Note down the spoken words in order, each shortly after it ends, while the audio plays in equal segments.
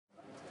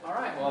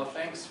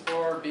thanks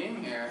for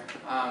being here.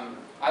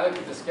 I looked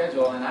at the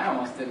schedule and I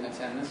almost didn't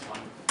attend this one.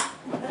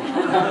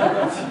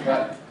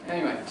 But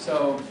anyway,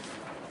 so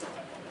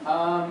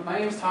my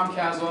name is Tom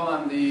Caswell.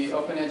 I'm the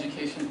Open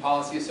Education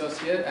Policy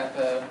Associate at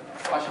the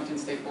Washington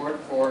State Board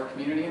for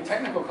Community and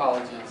Technical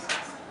Colleges.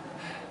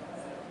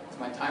 Is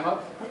my time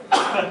up?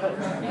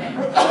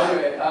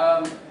 Anyway,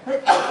 I'm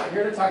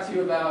here to talk to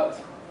you about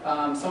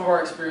some of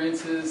our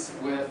experiences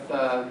with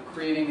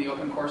creating the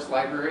open course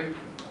library.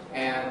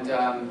 And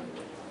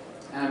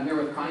I'm here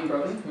with Connie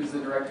Broden, who's the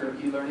Director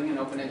of E-Learning and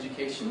Open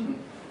Education.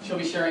 She'll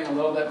be sharing a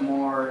little bit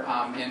more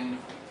in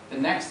the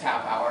next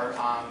half hour.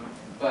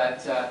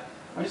 But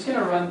I'm just going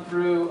to run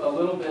through a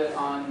little bit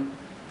on,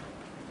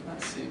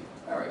 let's see,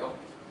 there we go.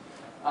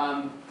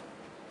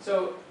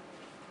 So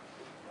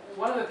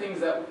one of the things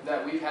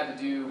that we've had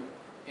to do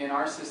in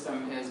our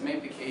system is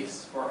make the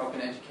case for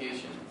open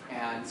education.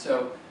 And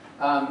so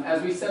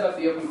as we set up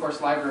the open course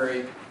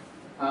library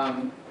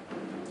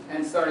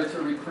and started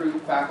to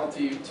recruit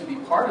faculty to be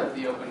part of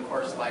the open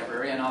course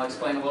library, and I'll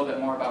explain a little bit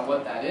more about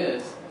what that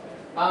is,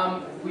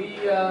 we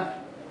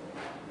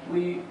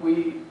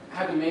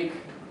had to make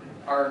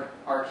our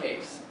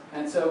case.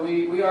 And so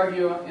we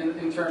argue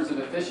in terms of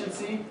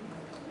efficiency,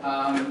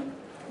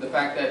 the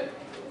fact that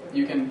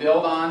you can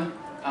build on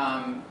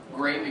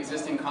great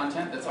existing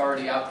content that's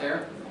already out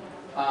there.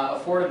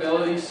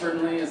 Affordability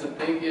certainly is a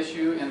big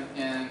issue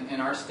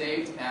in our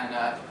state, and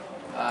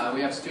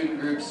we have student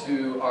groups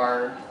who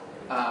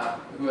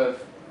have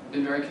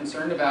been very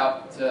concerned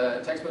about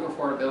textbook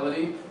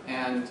affordability,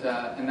 and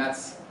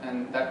that's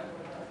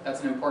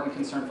an important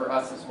concern for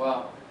us as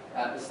well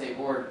at the state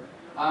board.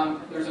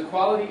 There's a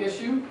quality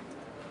issue,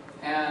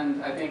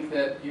 and I think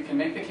that you can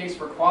make the case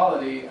for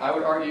quality. I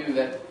would argue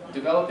that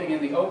developing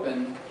in the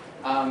open,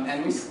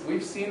 and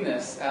we've seen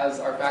this as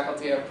our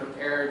faculty have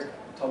prepared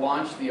to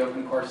launch the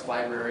open course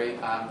library.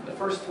 The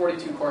first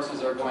 42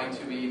 courses are going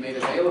to be made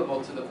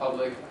available to the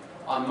public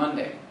on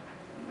Monday.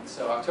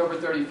 So October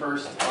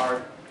 31st,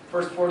 our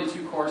first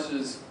 42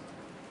 courses,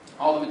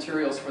 all the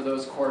materials for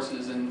those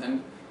courses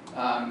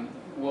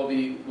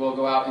will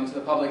go out into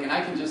the public. And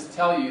I can just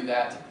tell you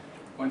that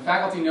when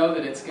faculty know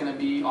that it's going to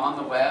be on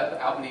the web,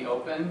 out in the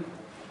open,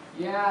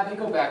 yeah, they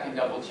go back and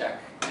double check.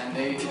 And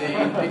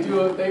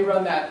they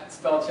run that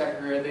spell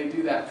checker and they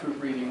do that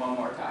proofreading one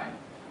more time.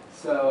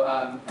 So,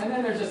 and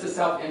then there's just a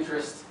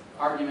self-interest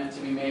argument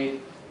to be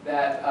made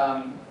that,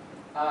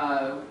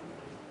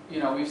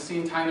 we've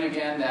seen time and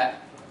again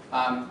that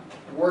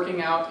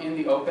working out in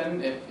the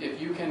open, if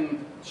you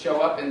can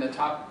show up in the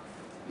top,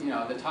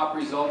 the top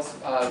results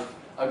of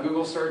a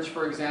Google search,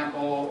 for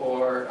example,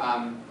 or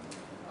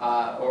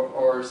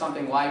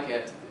something like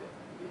it,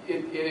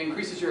 it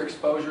increases your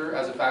exposure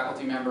as a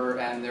faculty member,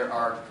 and there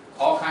are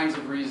all kinds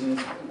of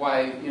reasons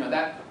why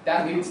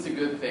that leads to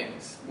good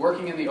things.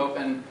 Working in the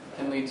open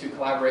can lead to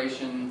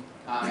collaboration,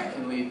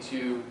 can lead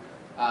to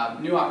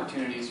new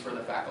opportunities for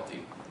the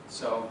faculty.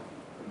 So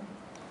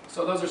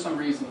those are some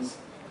reasons.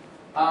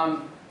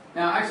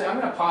 Now, actually, I'm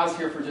going to pause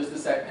here for just a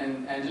sec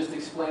and just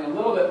explain a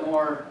little bit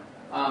more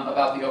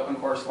about the open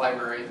course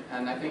library.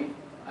 And I think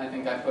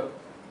I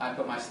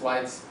put my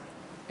slides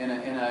in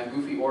a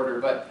goofy order.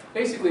 But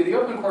basically, the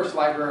open course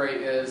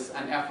library is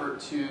an effort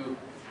to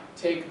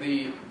take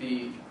the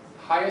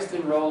highest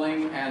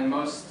enrolling and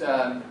most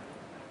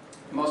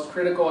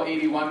critical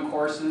 81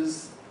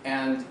 courses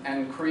and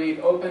create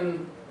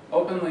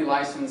openly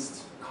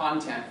licensed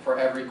content for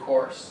every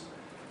course.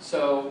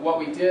 So what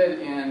we did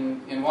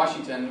in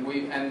Washington,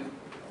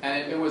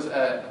 it was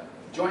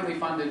jointly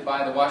funded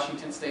by the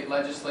Washington State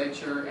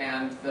Legislature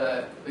and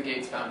the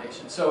Gates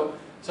Foundation. So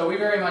we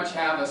very much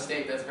have a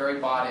state that's very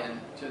bought in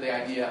to the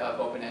idea of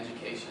open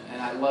education, and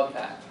I love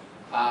that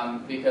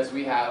because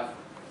we have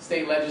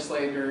state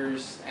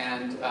legislators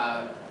and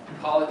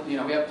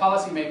we have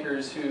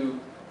policymakers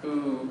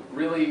who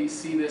really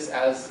see this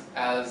as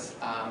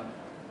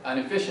an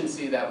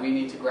efficiency that we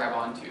need to grab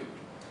onto.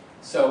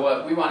 So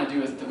what we want to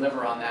do is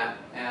deliver on that,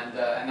 and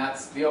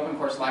that's the open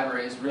course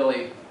library is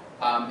really,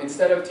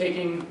 instead of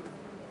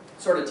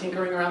sort of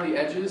tinkering around the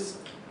edges,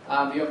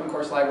 the open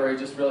course library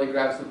just really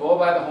grabs the bull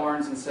by the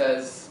horns and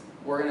says,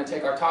 we're going to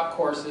take our top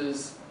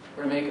courses,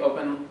 we're going to make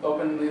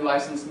openly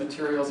licensed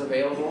materials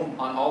available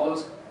on all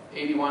those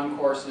 81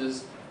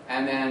 courses,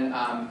 and then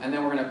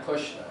we're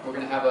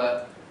going to have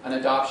an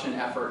adoption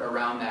effort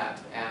around that,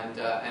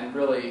 and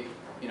really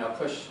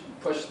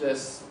push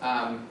this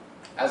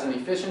as an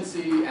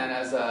efficiency and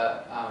as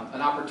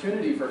an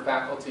opportunity for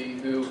faculty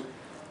who,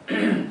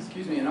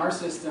 excuse me, in our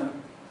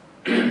system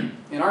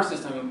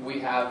we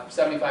have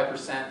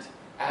 75%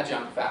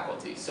 adjunct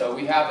faculty. So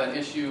we have an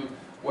issue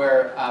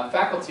where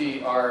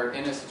faculty are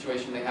in a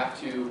situation they have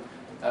to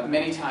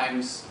many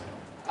times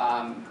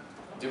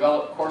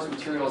develop course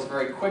materials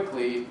very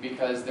quickly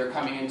because they're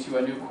coming into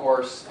a new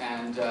course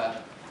and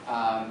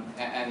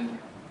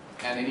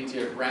they need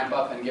to ramp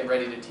up and get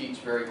ready to teach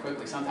very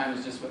quickly.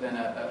 Sometimes just within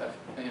a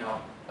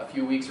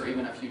few weeks or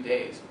even a few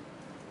days.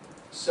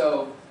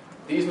 So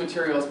these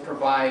materials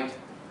provide,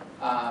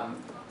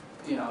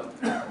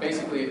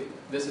 basically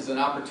this is an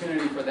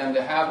opportunity for them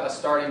to have a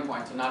starting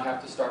point, to not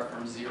have to start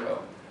from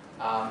zero.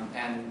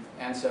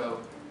 And so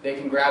they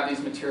can grab these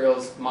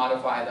materials,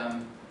 modify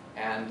them,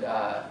 and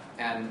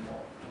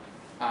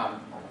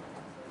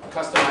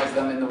customize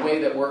them in the way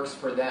that works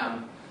for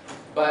them.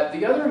 But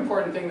the other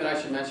important thing that I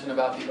should mention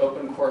about the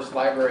open course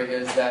library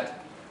is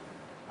that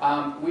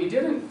we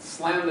didn't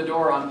slam the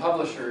door on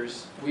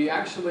publishers. We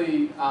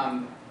actually,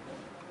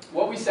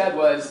 what we said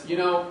was, you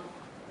know,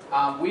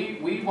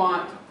 we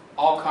want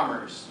all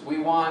comers. We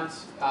want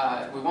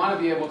to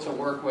be able to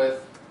work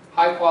with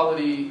high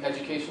quality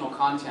educational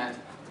content.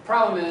 The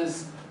problem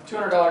is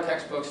 $200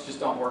 textbooks just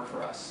don't work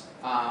for us.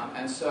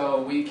 And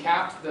so we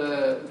capped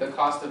the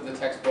cost of the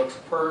textbooks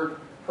per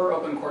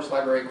open course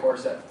library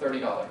course at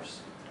 $30.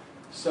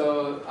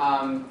 So,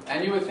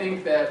 and you would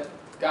think that,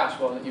 gosh,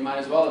 well, you might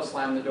as well have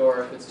slammed the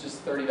door if it's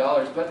just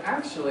 $30. But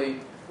actually,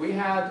 we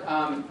had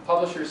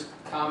publishers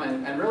come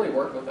and really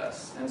work with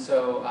us. And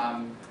so,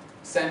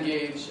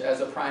 Cengage as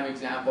a prime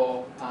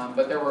example,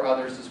 but there were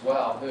others as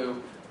well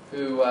who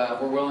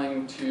were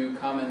willing to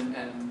come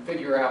and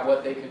figure out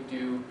what they could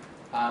do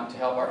to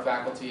help our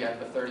faculty at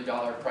the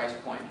 $30 price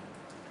point.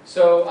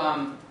 So,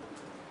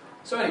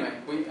 so anyway,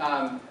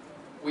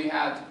 we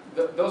had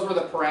those were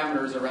the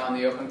parameters around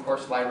the open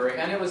course library,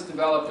 and it was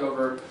developed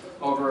over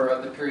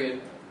a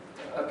period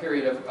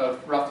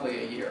of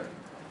roughly a year.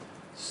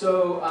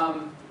 So,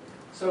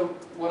 so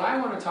what I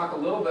want to talk a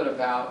little bit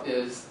about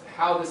is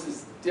how this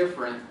is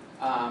different,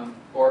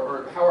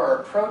 or how our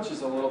approach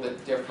is a little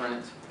bit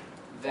different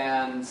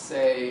than,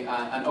 say,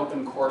 an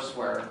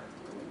OpenCourseWare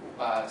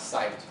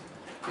site.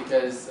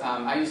 Because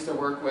I used to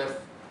work with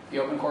the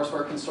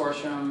OpenCourseWare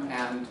Consortium,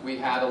 and we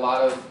had a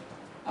lot of,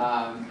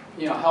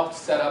 helped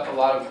set up a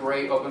lot of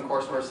great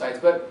OpenCourseWare sites.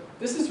 But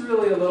this is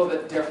really a little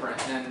bit different,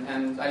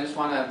 and I just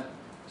want to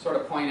sort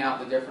of point out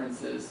the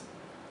differences.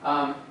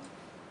 And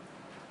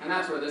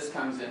that's where this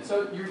comes in.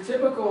 So your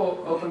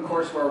typical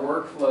OpenCourseWare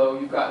workflow,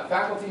 you've got a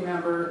faculty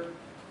member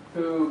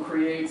who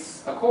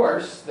creates a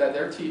course that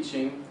they're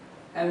teaching,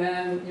 and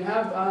then you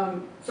have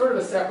sort of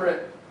a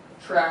separate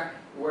track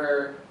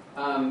where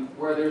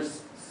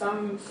there's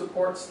some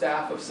support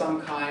staff of some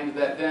kind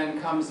that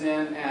then comes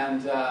in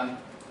and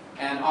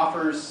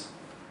offers,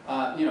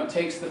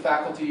 takes the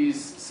faculty's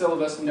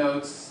syllabus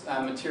notes,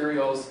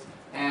 materials,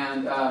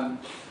 and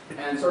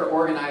sort of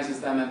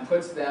organizes them and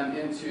puts them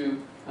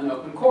into an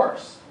open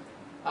course.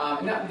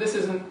 Now, this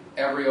isn't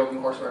every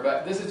OpenCourseWare,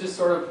 but this is just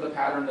sort of the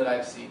pattern that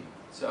I've seen.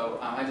 So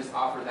I just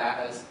offer that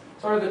as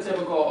sort of the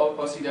typical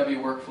OCW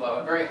workflow,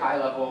 at very high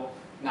level,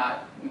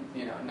 not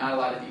a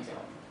lot of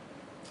detail.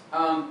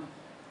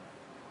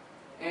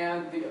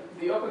 And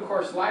the open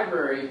course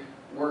library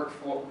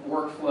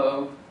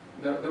workflow,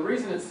 the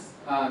reason it's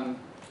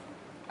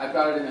I've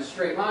got it in a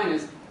straight line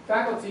is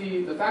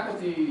the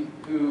faculty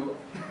who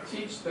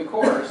teach the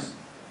course,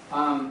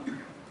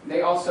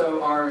 they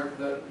also are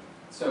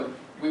so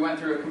we went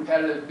through a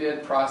competitive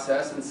bid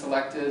process and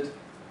selected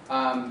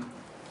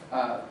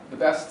the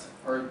best,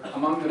 or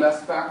among the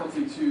best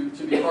faculty to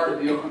be part of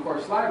the open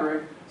course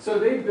library. So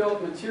they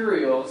built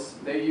materials.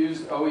 They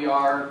used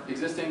OER,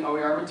 existing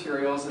OER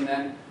materials, and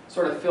then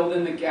sort of filled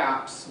in the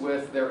gaps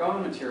with their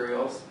own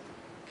materials.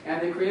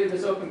 And they created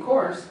this open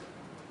course,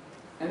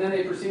 and then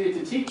they proceeded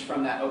to teach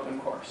from that open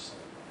course.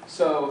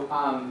 So,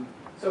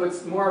 so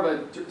it's more of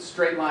a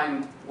straight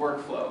line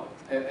workflow,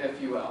 if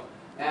you will.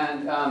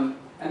 And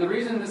the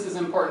reason this is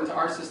important to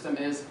our system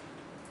is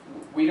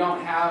we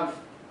don't have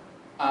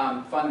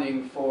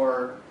funding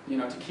for,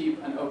 to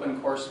keep an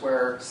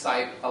OpenCourseWare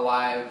site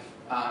alive.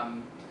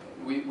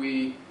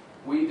 We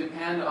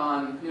depend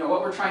on,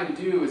 what we're trying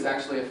to do is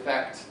actually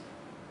affect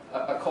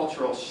a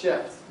cultural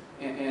shift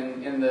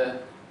in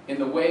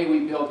the way we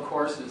build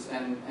courses,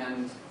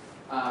 and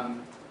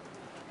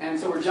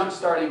so we're jump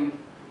starting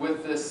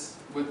with this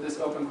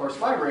open course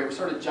library. We're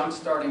sort of jump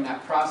starting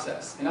that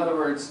process. In other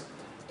words,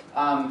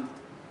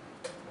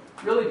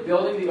 really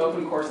building the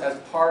open course as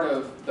part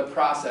of the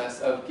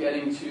process of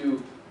getting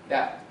to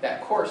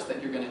that course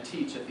that you're going to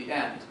teach at the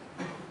end.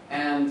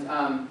 And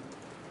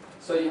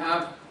so you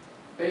have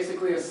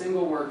basically a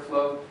single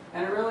workflow,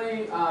 and it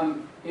really,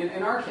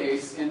 in our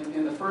case,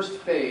 in the first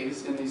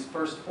phase, in these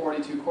first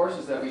 42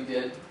 courses that we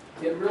did,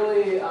 it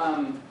really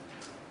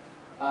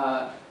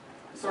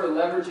sort of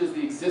leverages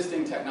the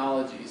existing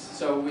technologies.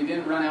 So we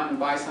didn't run out and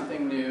buy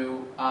something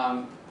new,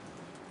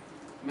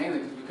 mainly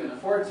because we couldn't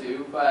afford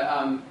to,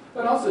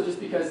 but also just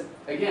because,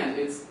 again,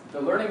 it's the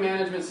learning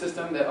management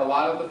system that a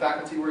lot of the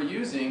faculty were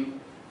using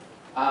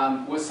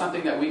was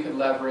something that we could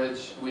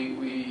leverage.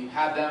 We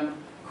had them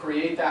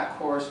create that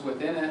course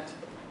within it,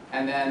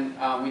 and then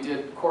we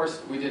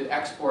did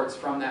exports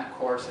from that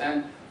course.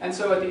 And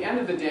so at the end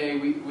of the day,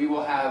 we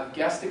will have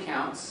guest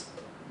accounts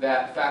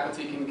that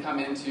faculty can come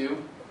into,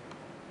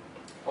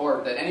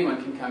 or that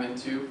anyone can come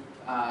into,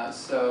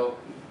 so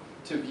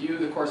to view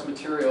the course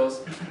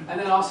materials. And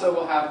then also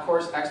we'll have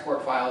course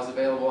export files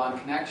available on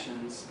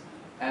Connections.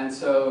 And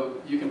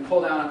so you can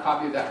pull down a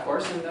copy of that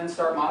course and then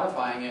start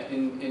modifying it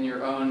in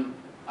your own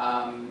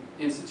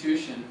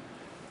institution.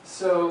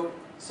 So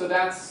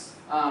that's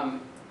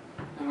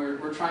and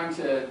we're trying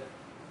to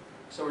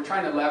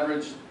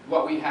leverage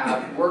what we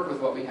have, work with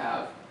what we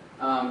have,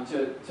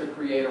 to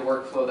create a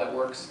workflow that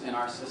works in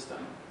our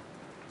system.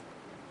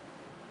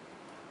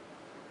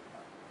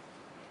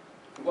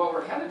 What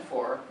we're headed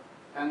for,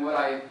 and what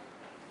I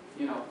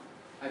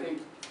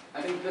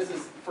think this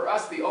is for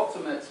us the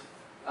ultimate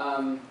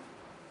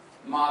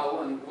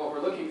model, and what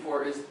we're looking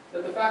for is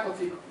that the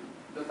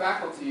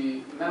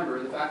faculty member,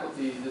 the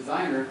faculty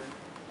designer,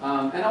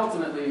 and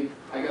ultimately,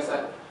 I guess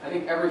I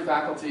think every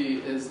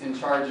faculty is in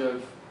charge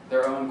of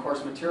their own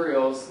course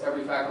materials.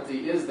 Every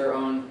faculty is their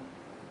own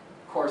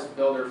course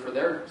builder for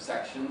their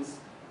sections,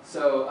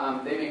 so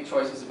they make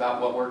choices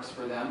about what works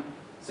for them.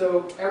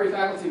 So every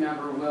faculty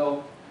member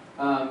will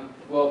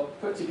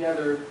put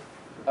together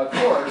a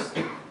course,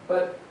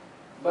 but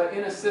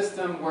in a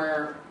system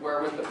where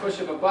with the push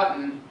of a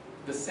button,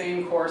 the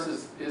same course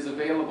is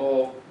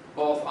available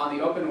both on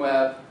the open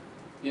web,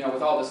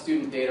 with all the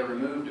student data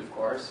removed, of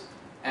course,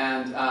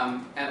 and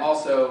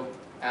also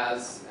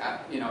as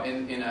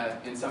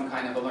in some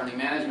kind of a learning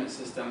management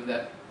system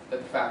that the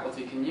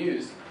faculty can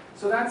use.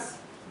 So that's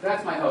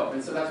my hope,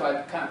 and so that's why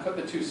I kind of put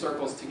the two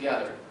circles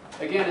together.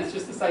 Again, it's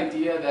just this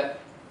idea that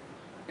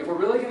if we're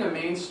really going to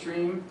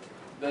mainstream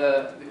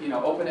the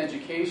open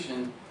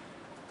education,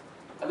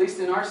 at least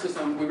in our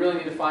system, we really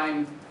need to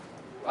find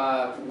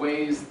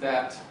ways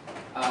that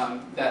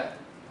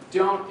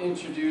don't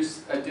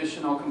introduce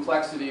additional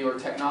complexity or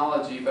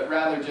technology, but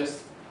rather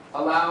just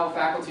allow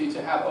faculty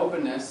to have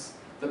openness,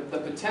 the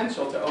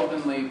potential to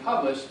openly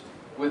publish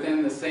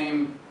within the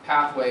same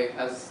pathway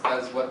as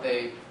what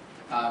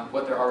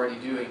they're already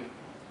doing.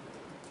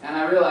 And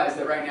I realize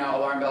that right now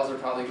alarm bells are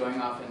probably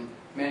going off in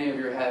many of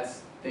your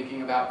heads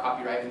thinking about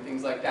copyright and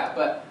things like that,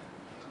 but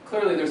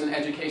clearly there's an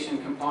education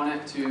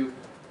component to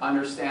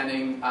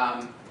understanding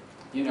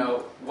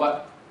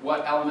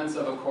what elements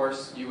of a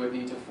course you would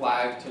need to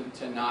flag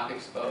to not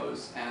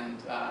expose, and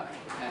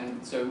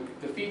so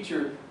the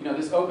feature,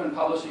 this open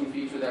publishing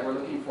feature that we're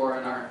looking for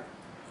in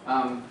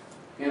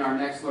our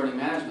next learning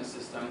management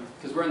system,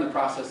 because we're in the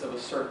process of a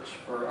search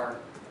for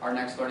our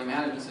next learning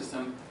management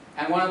system,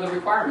 and one of the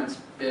requirements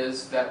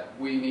is that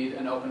we need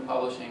an open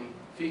publishing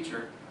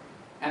feature,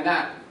 and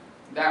that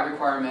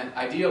requirement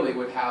ideally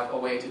would have a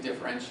way to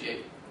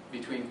differentiate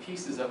between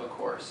pieces of a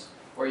course,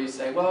 where you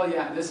say, well,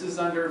 yeah, this is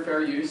under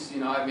fair use.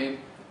 I've made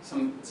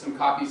some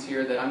copies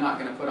here that I'm not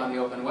going to put on the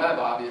open web,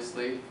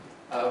 obviously,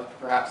 of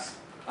perhaps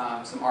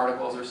some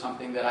articles or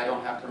something that I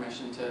don't have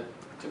permission to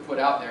put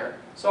out there.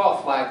 So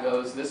I'll flag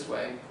those this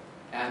way,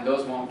 and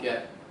those won't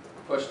get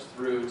pushed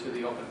through to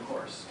the open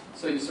course.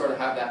 So you sort of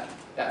have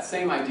that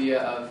same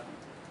idea of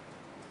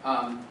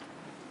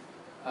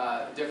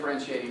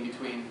differentiating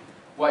between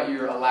what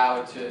you're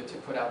allowed to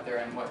put out there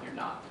and what you're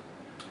not.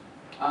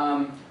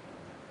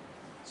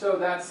 So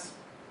that's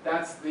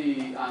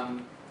the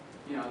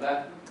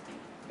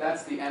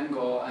that's the end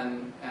goal,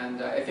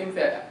 and I think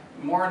that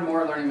more and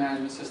more learning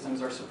management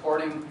systems are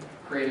supporting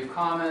Creative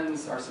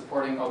Commons, are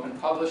supporting open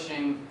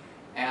publishing,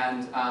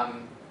 and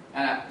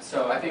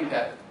so I think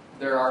that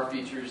there are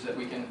features that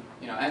we can,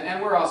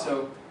 and we're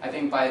also, I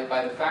think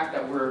by the fact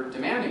that we're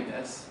demanding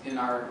this in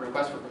our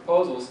request for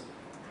proposals,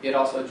 it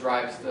also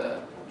drives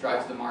the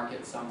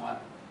market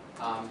somewhat,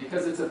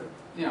 because it's a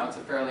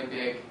fairly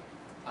big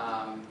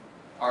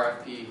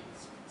RFP,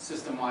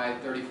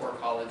 system-wide, 34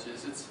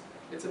 colleges.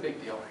 It's a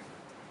big deal.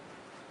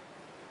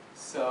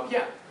 So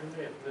yeah. I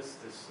may have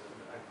missed this.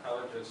 I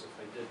apologize if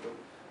I did. But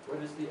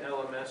what is the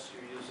LMS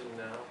you're using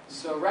now?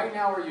 So right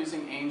now we're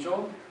using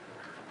Angel,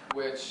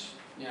 which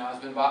has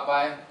been bought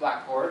by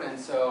Blackboard, and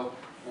so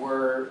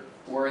we're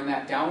in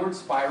that downward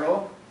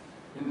spiral.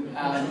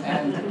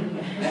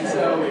 And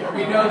so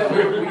we know that we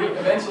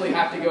eventually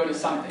have to go to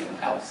something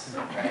else,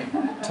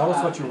 right? Tell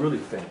us what you really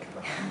think.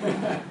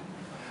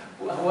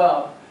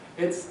 Well,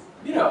 it's,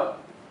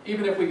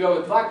 even if we go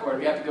with Blackboard,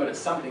 we have to go to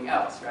something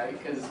else, right?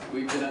 Because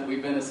we've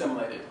been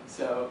assimilated,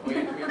 so we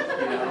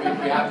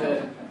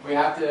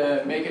have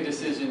to make a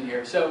decision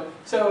here. So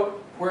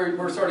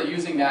we're sort of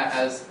using that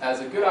as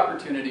a good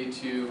opportunity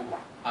to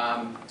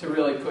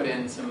really put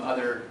in some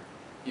other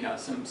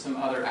some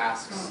other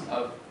asks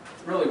of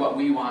really what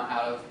we want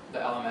out of the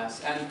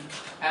LMS,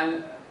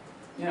 and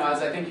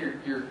as I think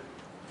you're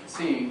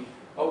seeing,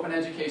 open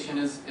education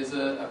is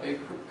a big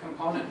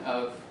component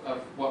of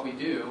what we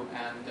do,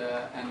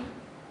 and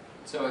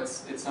so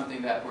it's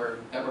something that we're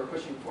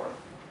pushing for.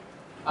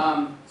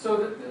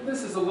 So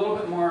this is a little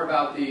bit more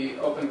about the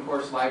open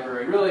course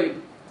library. Really,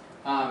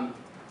 a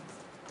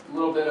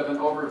little bit of an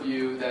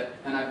overview that,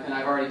 and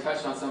I've already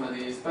touched on some of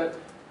these, but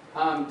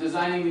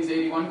designing these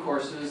 81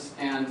 courses,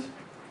 and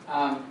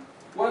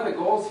one of the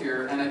goals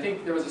here, and I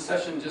think there was a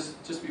session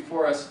just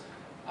before us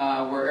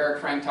where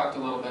Eric Frank talked a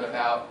little bit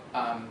about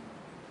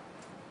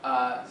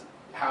how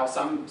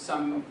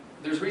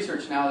there's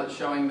research now that's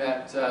showing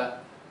that,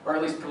 or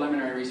at least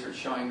preliminary research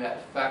showing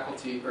that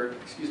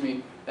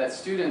that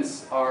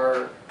students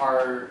are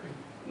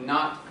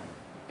not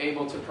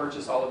able to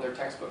purchase all of their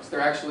textbooks.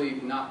 They're actually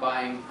not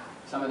buying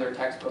some of their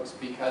textbooks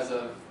because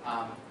of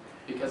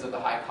the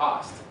high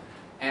cost.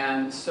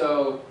 And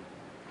so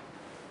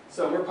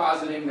So we're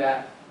positing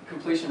that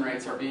completion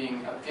rates are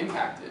being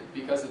impacted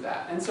because of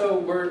that. And so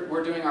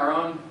we're doing our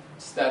own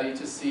study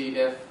to see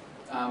if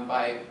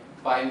by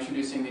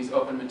introducing these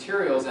open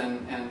materials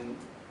and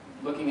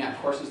looking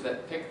at courses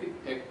that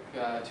pick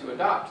to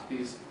adopt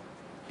these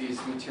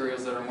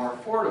materials that are more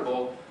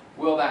affordable,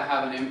 will that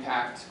have an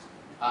impact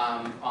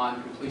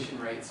on completion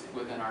rates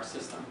within our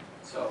system?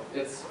 So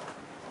it's,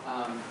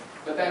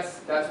 but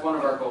that's one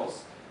of our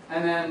goals.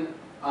 And then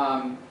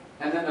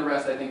the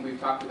rest I think we've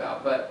talked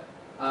about. But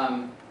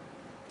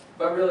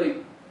really,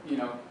 you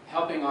know,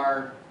 helping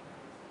our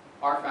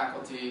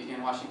faculty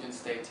in Washington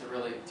State to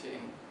really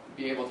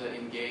be able to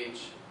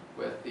engage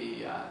with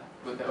the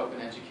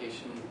open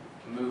education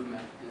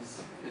movement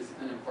is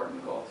an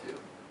important goal too.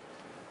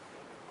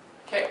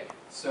 Okay,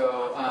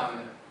 so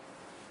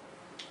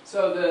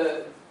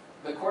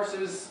the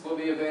courses will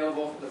be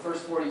available. The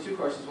first 42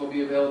 courses will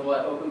be available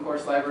at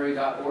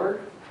opencourselibrary.org,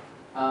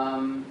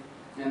 and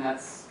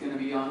that's going to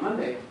be on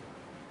Monday.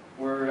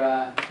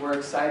 We're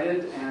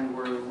excited and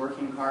we're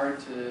working hard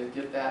to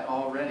get that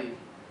all ready.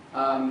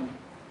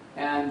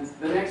 And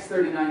the next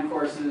 39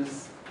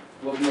 courses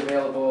will be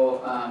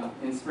available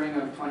in spring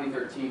of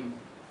 2013.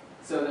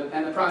 So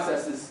and the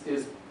process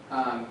is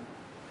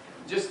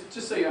just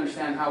so you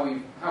understand how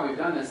we've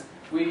done this.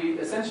 We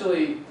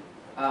essentially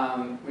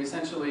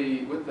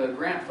with the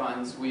grant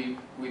funds we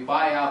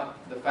buy out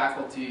the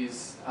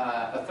faculty's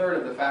a third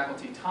of the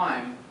faculty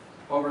time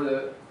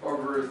over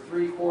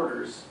 3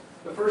 quarters.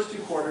 The first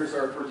 2 quarters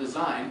are for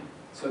design,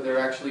 so they're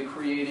actually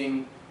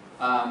creating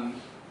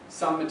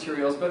some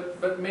materials,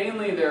 but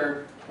mainly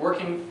they're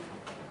working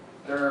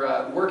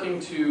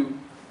to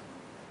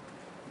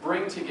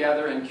bring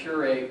together and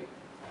curate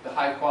the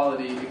high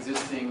quality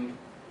existing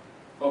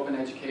open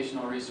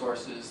educational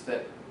resources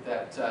that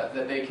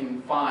they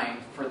can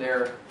find for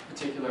their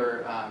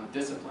particular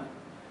discipline.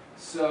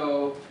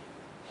 So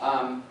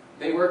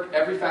they work,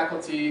 every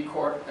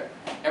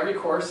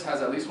course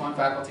has at least one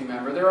faculty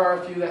member. There are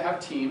a few that have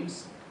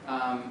teams,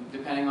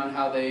 depending on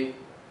how they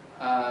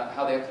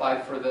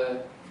applied for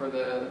the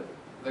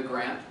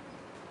grant.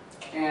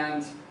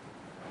 And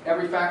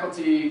every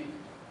faculty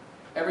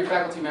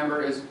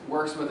member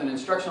works with an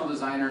instructional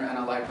designer and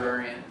a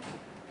librarian,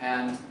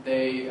 and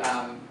they're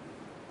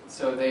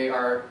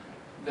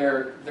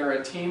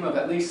a team of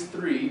at least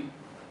 3,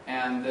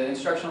 and the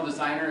instructional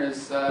designer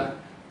is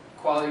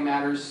Quality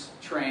Matters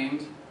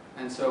trained,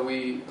 and so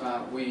we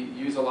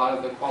use a lot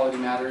of the Quality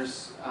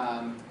Matters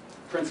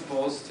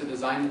principles to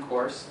design the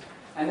course,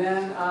 and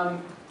then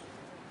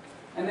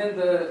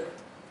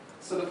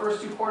so the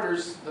first 2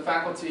 quarters, the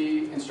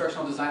faculty,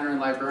 instructional designer, and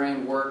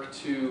librarian work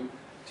to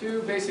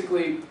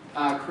basically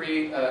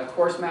create a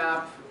course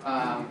map,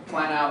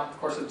 plan out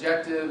course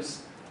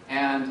objectives,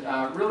 and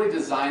really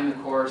design the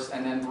course,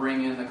 and then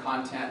bring in the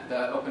content,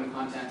 the open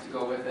content to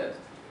go with it.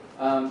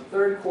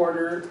 Third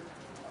quarter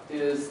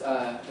is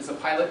a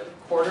pilot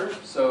quarter,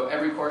 so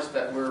every course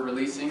that we're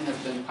releasing has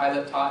been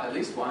pilot taught at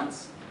least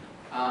once,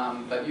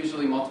 but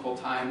usually multiple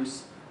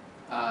times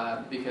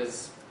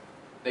because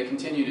they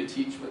continue to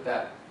teach with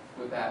that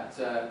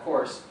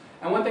course.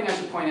 And one thing I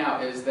should point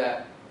out is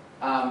that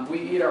we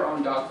eat our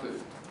own dog food.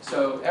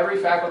 So every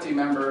faculty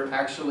member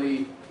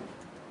actually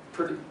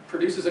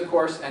produces a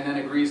course and then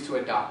agrees to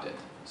adopt it.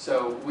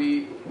 So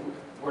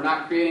we're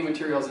not creating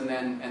materials and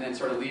then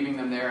sort of leaving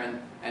them there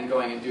and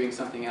going and doing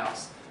something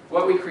else.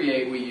 What we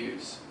create, we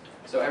use.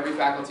 So every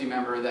faculty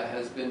member that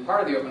has been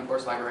part of the Open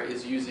Course Library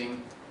is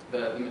using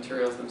the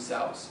materials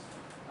themselves.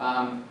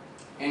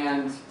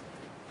 And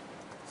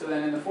so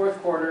then in the fourth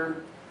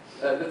quarter,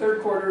 the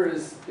third quarter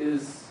is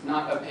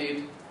not a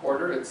paid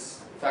quarter.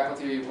 It's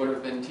faculty would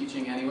have been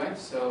teaching anyway.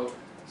 So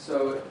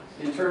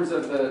in terms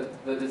of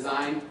the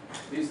design,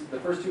 the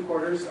first 2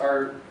 quarters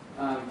are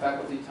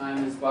faculty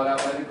time is bought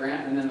out by the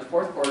grant, and then the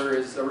fourth quarter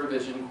is a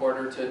revision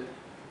quarter to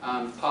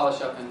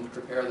polish up and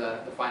prepare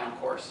the final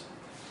course.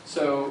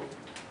 So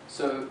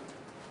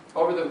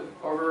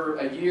over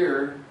a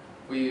year,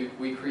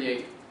 we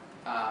create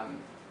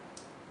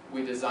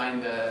we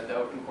design the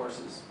open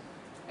courses,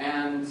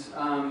 and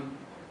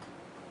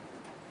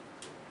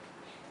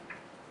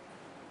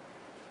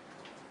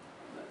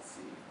let's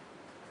see.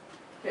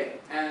 Okay,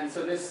 and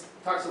so this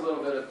talks a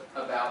little bit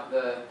about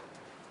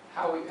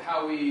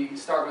how we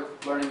start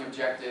with learning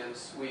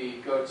objectives.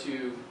 We go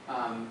to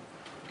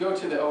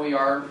the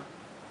OER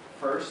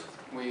first.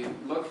 We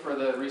look for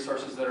the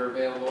resources that are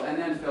available, and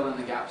then fill in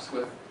the gaps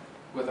with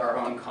our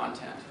own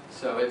content.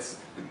 So it's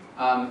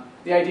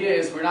the idea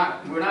is we're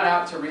not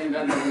out to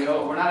reinvent the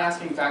wheel. We're not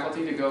asking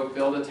faculty to go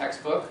build a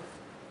textbook.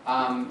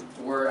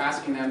 We're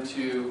asking them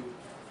to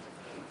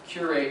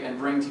curate and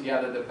bring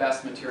together the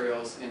best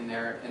materials in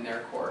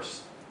their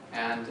course.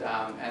 And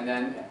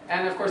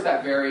of course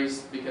that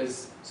varies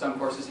because some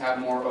courses have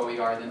more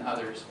OER than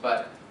others,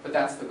 but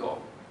that's the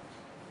goal.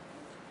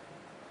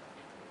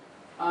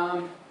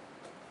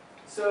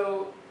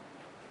 So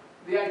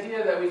the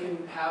idea that we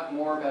can have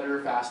more,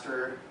 better,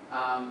 faster.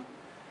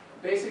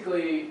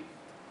 Basically,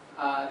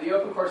 the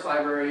Open Course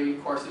Library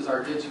courses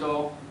are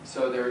digital,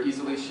 so they're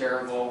easily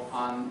shareable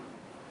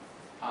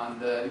on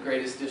the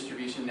greatest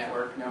distribution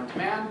network known to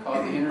man,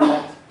 called the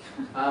internet.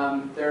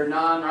 They're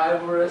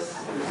non-rivalrous,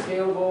 they're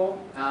scalable,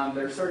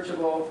 they're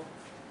searchable,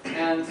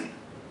 and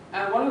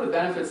one of the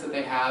benefits that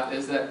they have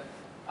is that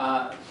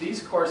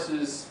these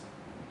courses,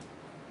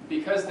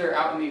 because they're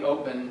out in the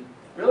open,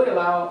 really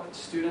allow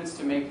students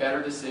to make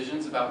better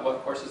decisions about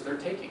what courses they're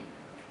taking.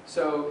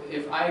 So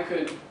if I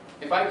could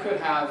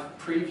have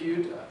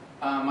previewed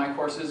my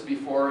courses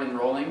before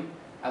enrolling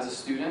as a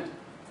student,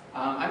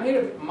 I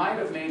might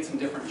have made some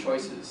different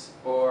choices,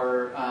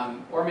 or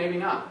maybe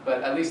not,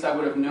 but at least I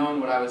would have known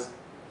what I was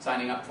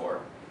signing up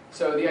for.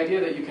 So the idea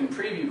that you can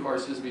preview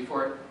courses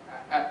before,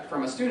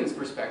 from a student's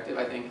perspective,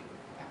 I think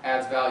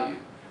adds value.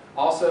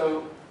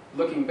 Also,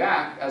 looking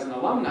back as an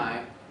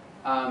alumni,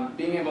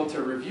 being able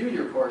to review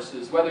your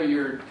courses, whether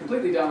you're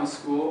completely done with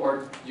school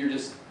or you're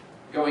just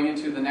going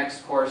into the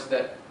next course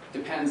that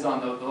depends on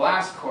the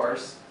last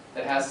course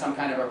that has some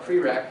kind of a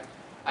prereq.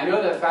 I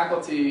know that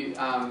faculty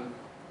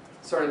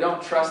sort of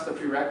don't trust the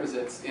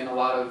prerequisites in a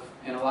lot of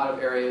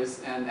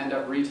areas and end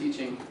up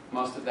reteaching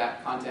most of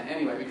that content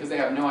anyway, because they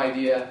have no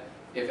idea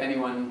if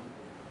everyone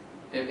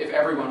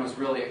was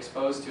really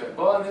exposed to it.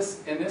 Well,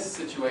 in this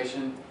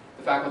situation,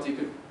 the faculty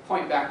could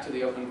point back to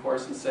the open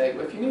course and say,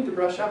 well, if you need to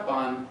brush up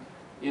on,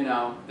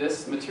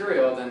 this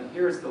material, then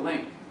here's the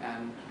link,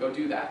 and go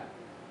do that.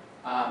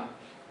 And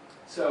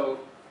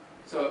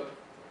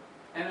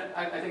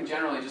I think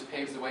generally just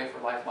paves the way for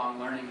lifelong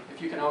learning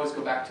if you can always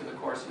go back to the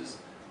courses.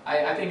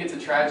 I think it's a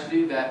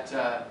tragedy that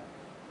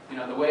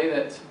the way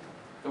that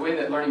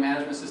learning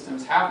management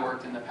systems have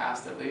worked in the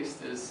past, at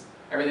least, is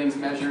everything's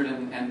measured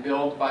and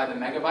billed by the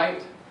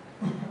megabyte.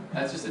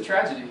 That's just a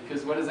tragedy,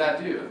 because what does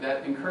that do?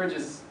 That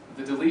encourages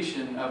the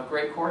deletion of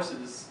great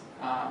courses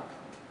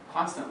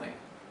constantly,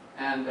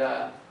 and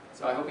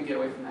so I hope we get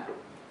away from that.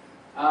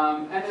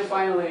 And then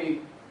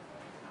finally,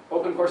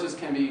 open courses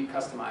can be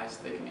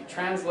customized. They can be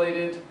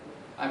translated.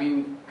 I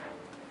mean,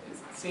 it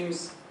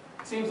seems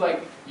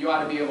like you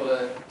ought to be able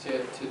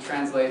to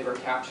translate or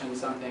caption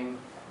something,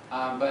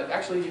 but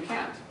actually you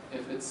can't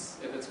if it's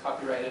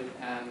copyrighted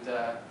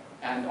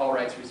and all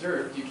rights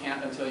reserved. You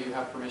can't until you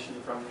have permission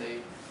from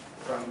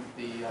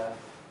the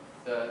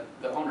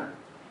owner.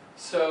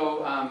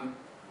 So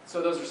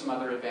those are some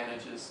other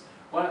advantages.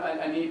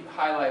 A neat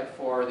highlight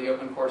for the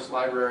open course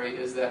library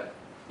is that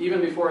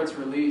even before it's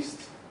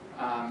released,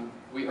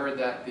 we heard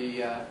that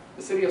the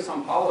city of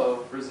São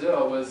Paulo,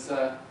 Brazil,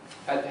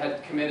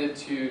 had committed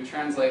to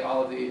translate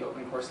all of the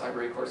open course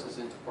library courses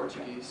into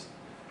Portuguese.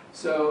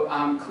 So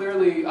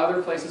clearly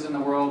other places in the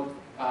world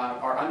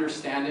are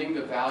understanding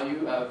the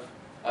value of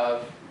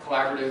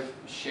collaborative,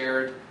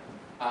 shared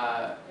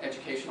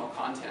educational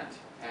content.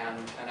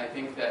 And I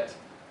think that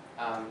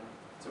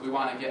so we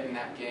want to get in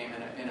that game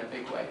in a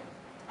big way.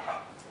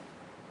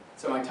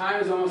 So my time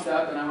is almost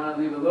up, and I want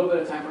to leave a little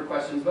bit of time for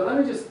questions. But let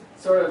me just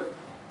sort of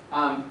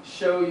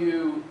show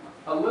you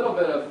a little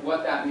bit of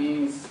what that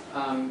means,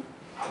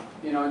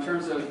 in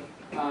terms of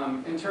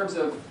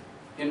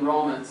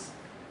enrollments.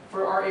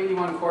 For our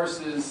 81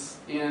 courses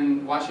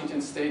in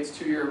Washington State's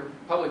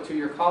public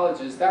two-year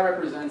colleges, that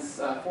represents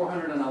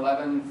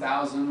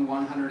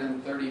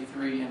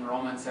 411,133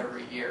 enrollments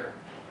every year.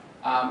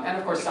 And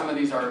of course, some of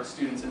these are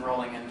students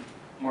enrolling in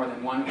more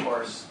than one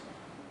course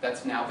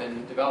that's now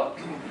been developed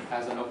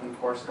as an open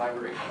course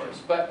library course.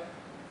 But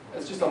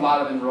it's just a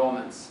lot of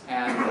enrollments,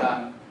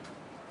 and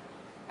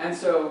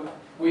so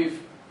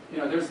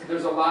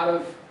there's a lot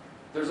of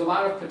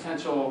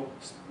potential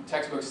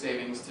textbook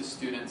savings to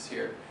students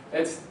here.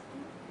 It's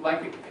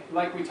like we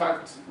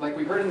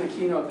heard in the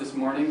keynote this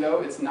morning,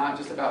 though. It's not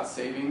just about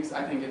savings.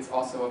 I think it's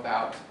also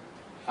about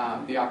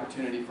the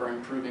opportunity for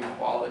improving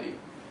quality.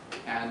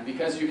 And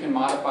because you can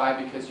modify,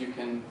 because you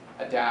can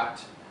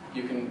adapt,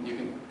 you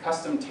can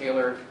custom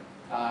tailor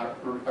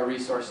a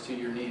resource to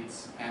your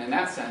needs. And in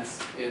that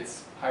sense,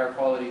 it's higher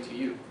quality to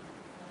you.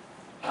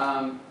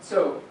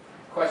 So,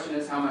 question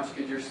is, how much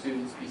could your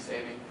students be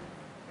saving?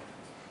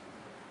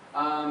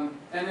 And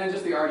then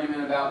just the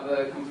argument about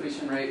the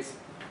completion rates.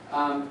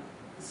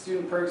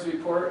 Student Perks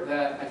report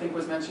that I think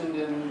was mentioned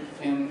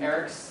in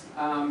Eric's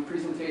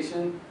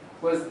presentation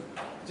was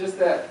just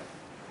that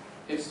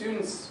if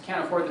students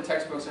can't afford the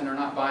textbooks and are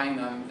not buying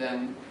them,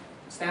 then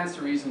it stands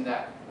to reason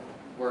that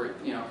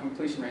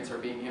completion rates are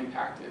being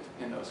impacted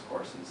in those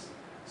courses.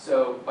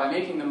 So by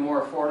making them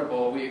more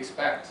affordable, we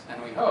expect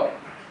and we hope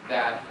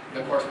that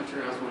the course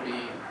materials will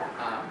be,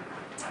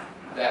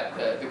 that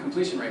the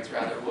completion rates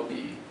rather will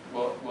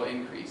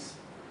increase.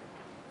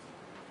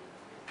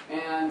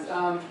 And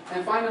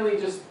finally,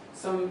 just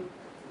some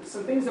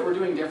things that we're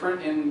doing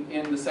different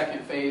in the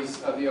second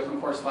phase of the open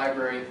course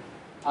library.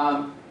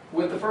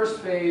 With the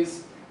first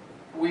phase,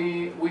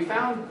 we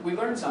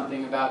learned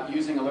something about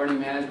using a learning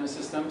management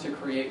system to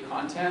create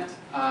content,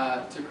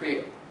 to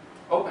create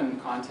open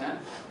content,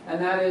 and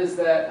that is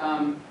that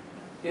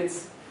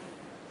it's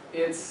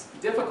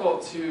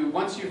difficult to,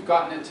 once you've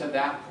gotten it to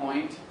that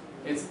point,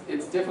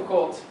 it's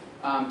difficult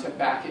to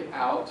back it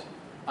out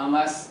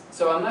unless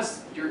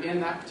you're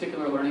in that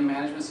particular learning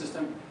management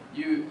system,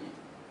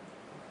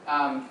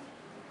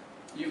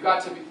 you've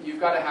got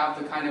to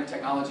have the kind of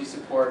technology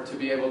support to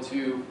be able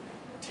to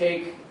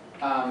take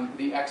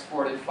the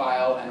exported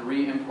file and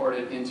re-import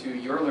it into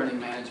your learning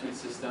management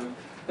system.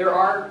 There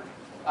are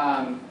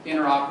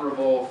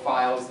interoperable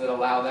files that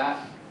allow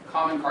that.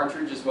 Common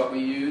cartridge is what we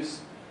use.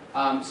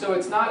 So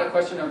it's not a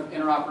question of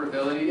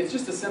interoperability. It's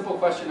just a simple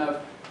question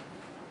of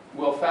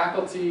will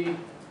faculty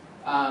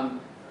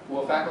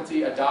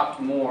adopt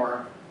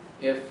more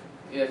if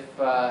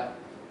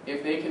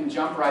they can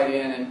jump right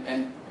in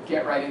and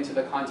get right into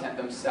the content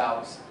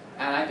themselves?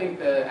 And I think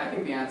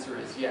the answer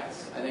is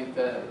yes. I think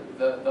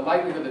the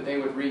likelihood that they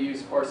would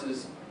reuse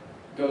courses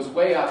goes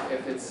way up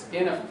if it's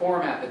in a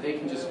format that they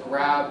can just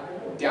grab,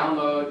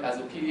 download as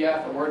a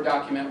PDF, a Word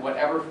document,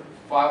 whatever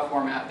file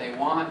format they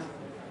want,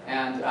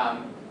 and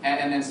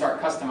then start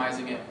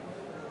customizing it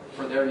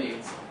for their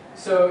needs.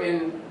 So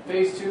in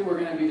phase 2, we're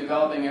going to be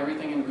developing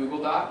everything in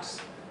Google Docs.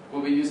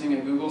 We'll be using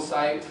a Google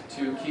site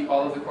to keep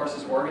all of the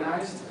courses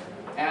organized.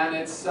 And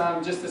it's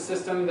just a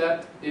system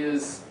that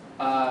is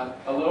a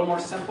little more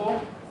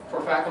simple for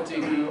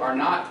faculty who are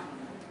not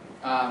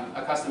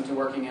accustomed to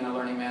working in a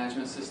learning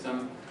management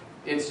system.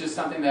 It's just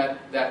something that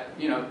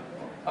you know,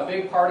 a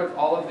big part of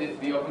all of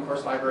the open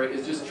course library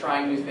is just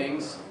trying new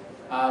things,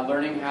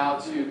 learning how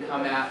to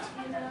come at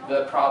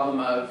the problem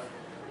of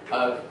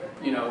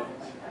you know,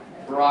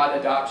 broad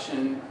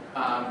adoption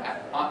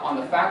on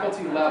the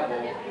faculty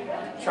level,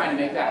 trying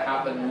to make that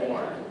happen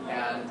more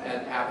and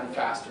happen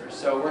faster.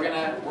 So we're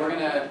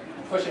gonna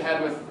push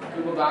ahead with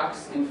Google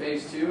Docs in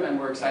phase 2, and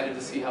we're excited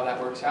to see how that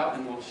works out,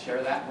 and we'll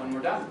share that when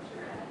we're done.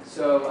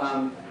 So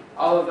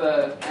all of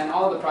the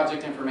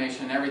project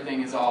information,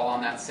 everything is all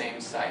on that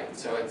same site.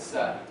 So it's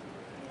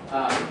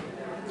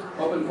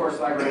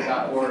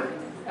opencourselibrary.org.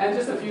 And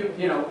just a few,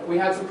 you know, we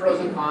had some pros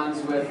and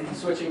cons with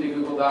switching to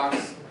Google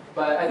Docs,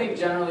 but I think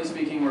generally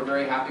speaking, we're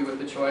very happy with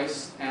the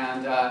choice.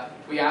 And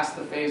we asked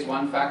the phase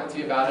 1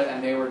 faculty about it,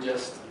 and they were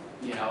just,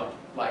 you know,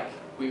 like,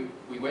 we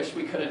wish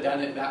we could have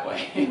done it that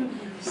way.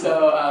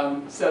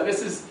 So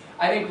this is,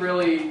 I think,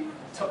 really,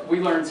 we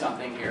learned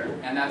something here,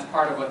 and that's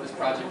part of what this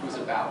project was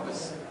about,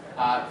 was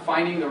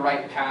finding the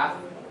right path,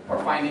 or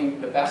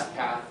finding the best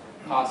path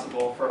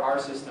possible for our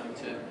system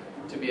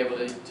to be able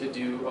to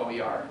do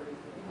OER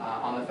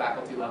on the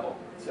faculty level.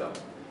 So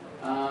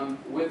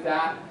with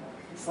that,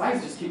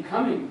 slides just keep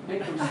coming,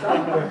 make them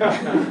stop.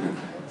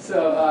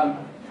 So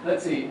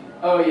let's see.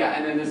 Oh yeah,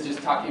 and then this is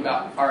just talking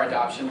about our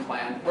adoption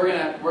plan. We're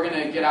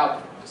gonna get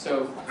out.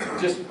 So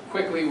just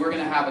quickly, we're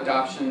gonna have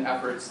adoption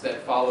efforts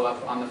that follow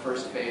up on the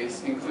first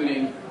phase,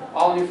 including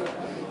all new.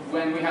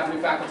 When we have new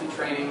faculty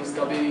trainings,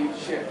 we'll be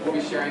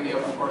sharing the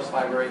open course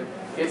library.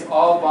 It's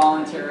all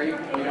voluntary.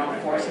 We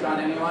don't force it on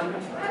anyone,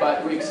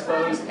 but we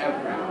expose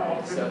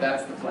everyone. So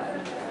that's the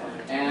plan.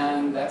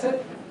 And that's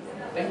it.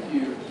 Thank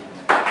you.